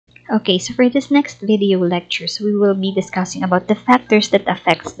Okay, so for this next video lectures, we will be discussing about the factors that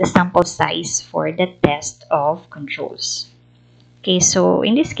affects the sample size for the test of controls. Okay, so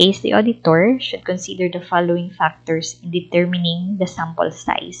in this case, the auditor should consider the following factors in determining the sample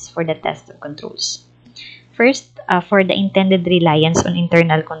size for the test of controls. First, for the intended reliance on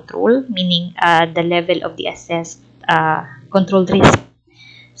internal control, meaning the level of the assessed control risk.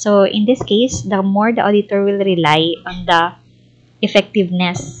 So in this case, the more the auditor will rely on the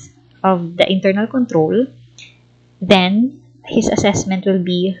effectiveness of the internal control, then his assessment will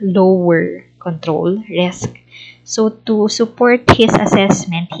be lower control risk. So to support his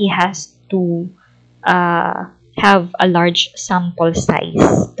assessment, he has to have a large sample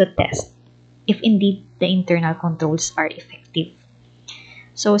size to test if indeed the internal controls are effective.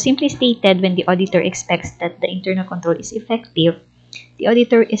 So simply stated, when the auditor expects that the internal control is effective, the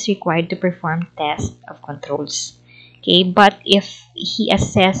auditor is required to perform tests of controls. Okay, but if he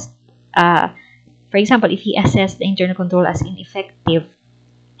assessed, for example, if he assessed the internal control as ineffective,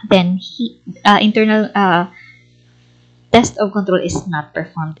 then internal test of control is not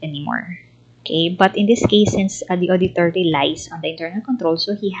performed anymore. Okay, but in this case, since the auditor relies on the internal control,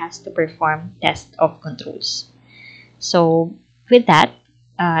 so he has to perform test of controls. So with that,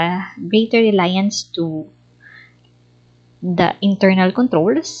 greater reliance to the internal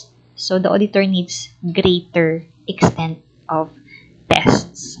controls, so the auditor needs greater extent of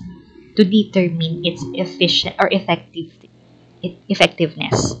tests to determine its efficient or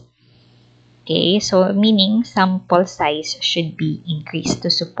effectiveness. Okay, so meaning sample size should be increased to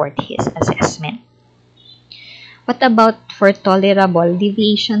support his assessment. What about for tolerable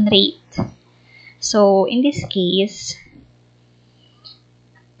deviation rate? So in this case,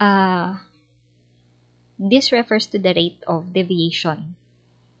 this refers to the rate of deviation,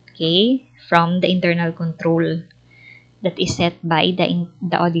 okay, from the internal control that is set by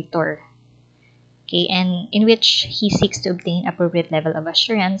the auditor, okay, and in which he seeks to obtain appropriate level of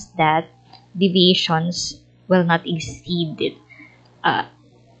assurance that deviations will not exceed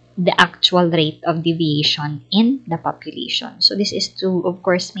the actual rate of deviation in the population. So this is to, of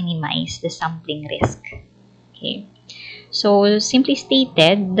course, minimize the sampling risk. Okay, so simply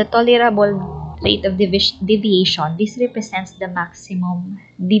stated, the tolerable rate of deviation, this represents the maximum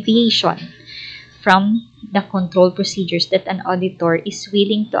deviation from the control procedures that an auditor is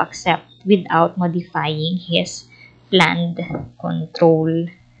willing to accept without modifying his planned control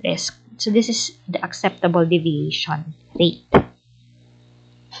risk. So this is the acceptable deviation rate.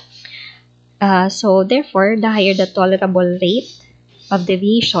 So therefore, the higher the tolerable rate of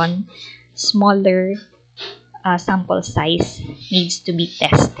deviation, smaller sample size needs to be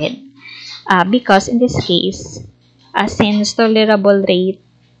tested. Because in this case, since tolerable rate,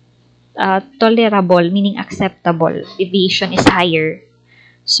 tolerable meaning acceptable deviation is higher,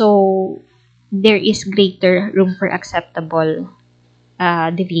 so there is greater room for acceptable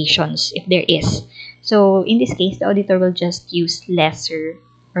deviations if there is. So in this case, the auditor will just use lesser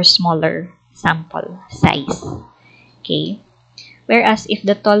or smaller sample size. Okay, whereas if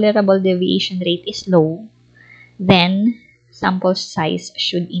the tolerable deviation rate is low, then sample size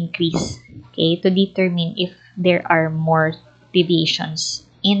should increase, okay, to determine if there are more deviations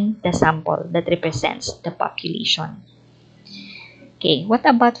in the sample that represents the population. Okay, what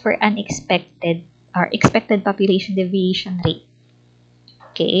about for unexpected or expected population deviation rate?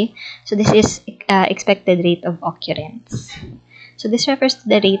 Okay, so this is expected rate of occurrence. So this refers to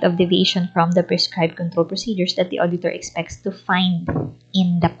the rate of deviation from the prescribed control procedures that the auditor expects to find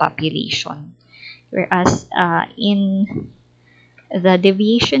in the population. Whereas in the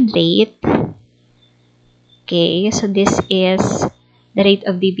deviation rate, okay, so this is the rate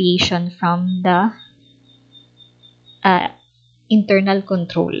of deviation from the internal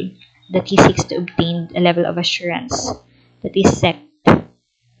control that he seeks to obtain a level of assurance that is set,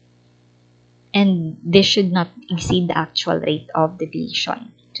 and this should not exceed the actual rate of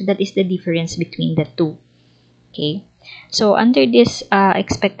deviation. So that is the difference between the two. Okay, so under this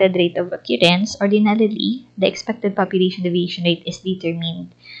expected rate of occurrence, ordinarily, the expected population deviation rate is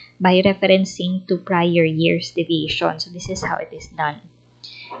determined by referencing to prior year's deviation. So this is how it is done.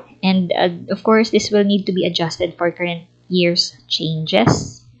 And of course, this will need to be adjusted for current year's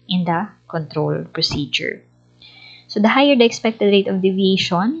changes in the control procedure. So the higher the expected rate of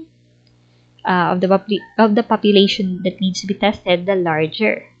deviation of the population that needs to be tested, the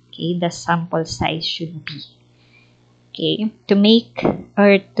larger, okay, the sample size should be. Okay, to make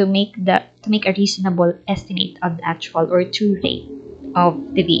a reasonable estimate of the actual or true rate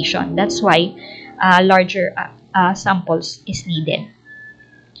of deviation. That's why larger samples is needed.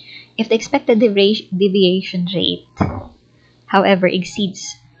 If the expected deviation rate, however,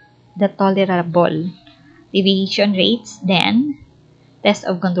 exceeds the tolerable deviation rates, then test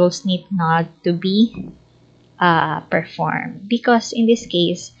of controls need not to be performed, because in this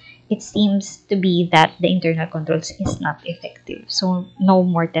case it seems to be that the internal controls is not effective, so no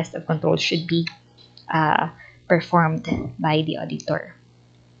more test of controls should be performed by the auditor.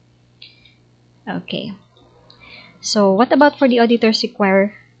 Okay, so what about for the auditors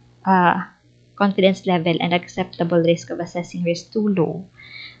require confidence level and acceptable risk of assessing risk too low?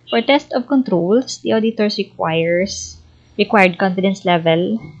 For test of controls, the auditors required confidence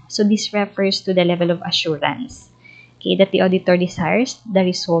level. So this refers to the level of assurance, okay, that the auditor desires the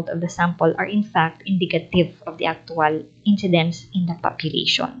result of the sample are in fact indicative of the actual incidence in the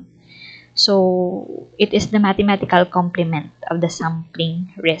population. So it is the mathematical complement of the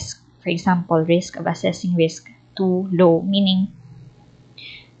sampling risk. For example, risk of assessing risk too low, meaning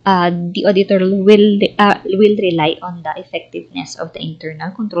the auditor will rely on the effectiveness of the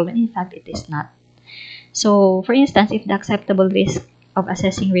internal control, and in fact it is not. So for instance, if the acceptable risk of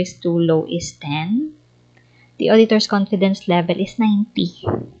assessing risk too low is 10, the auditor's confidence level is 90,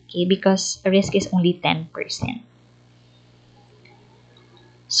 okay, because risk is only 10%.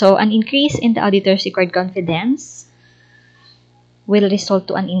 So an increase in the auditor's required confidence will result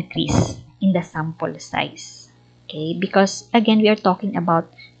to an increase in the sample size, okay, because again we are talking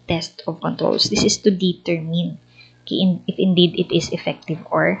about test of controls. This is to determine, okay, if indeed it is effective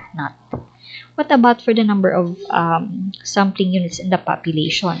or not. What about for the number of sampling units in the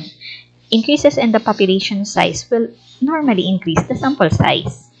population? Increases in the population size will normally increase the sample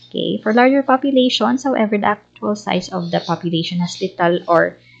size. Okay, for larger populations, however, the actual size of the population has little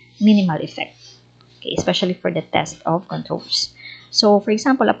or minimal effect, okay, especially for the test of controls. So, for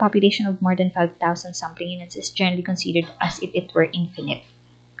example, a population of more than 5,000 sampling units is generally considered as if it were infinite,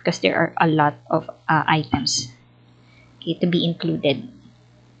 because there are a lot of items, okay, to be included.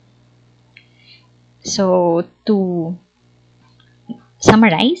 So, to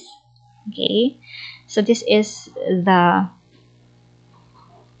summarize, okay, so this is the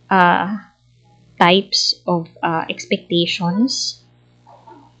types of expectations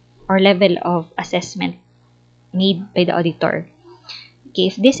or level of assessment made by the auditor. Okay,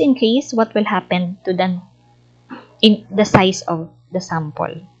 if this increase, what will happen to the size of the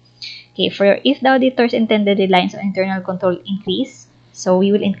sample? Okay, for if the auditor's intended reliance on internal control increase, so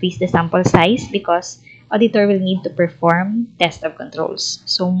we will increase the sample size because auditor will need to perform test of controls.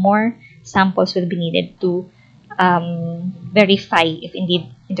 So more samples will be needed to verify if indeed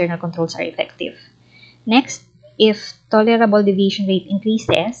internal controls are effective. Next, if tolerable deviation rate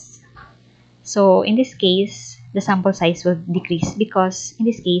increases, so in this case, the sample size will decrease because in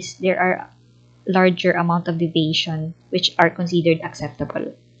this case, there are larger amount of deviation which are considered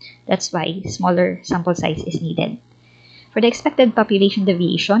acceptable. That's why smaller sample size is needed. For the expected population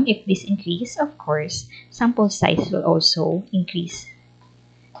deviation, if this increase, of course, sample size will also increase,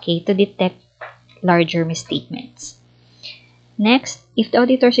 okay, to detect larger misstatements. Next, if the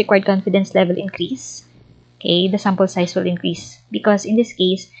auditor's required confidence level increase, okay, the sample size will increase because in this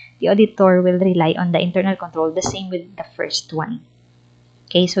case, the auditor will rely on the internal control, the same with the first one.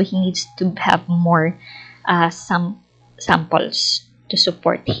 Okay, so he needs to have more samples to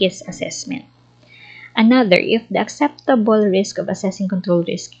support his assessment. Another, if the acceptable risk of assessing control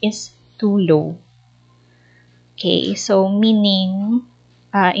risk is too low. Okay, so meaning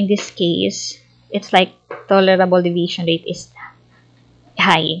in this case, it's like tolerable deviation rate is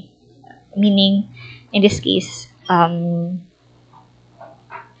high. Meaning, in this case,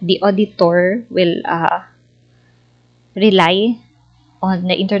 the auditor will rely on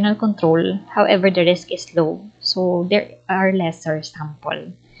the internal control. However, the risk is low. So, there are lesser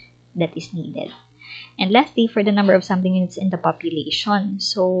sample that is needed. And lastly, for the number of sampling units in the population.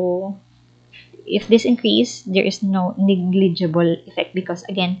 So, if this increase, there is no negligible effect because,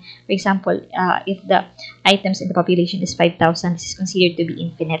 again, for example, if the items in the population is 5,000, this is considered to be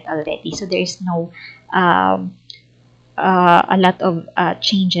infinite already. So, there is no a lot of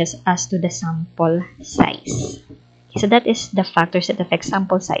changes as to the sample size. So, that is the factors that affect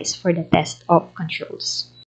sample size for the test of controls.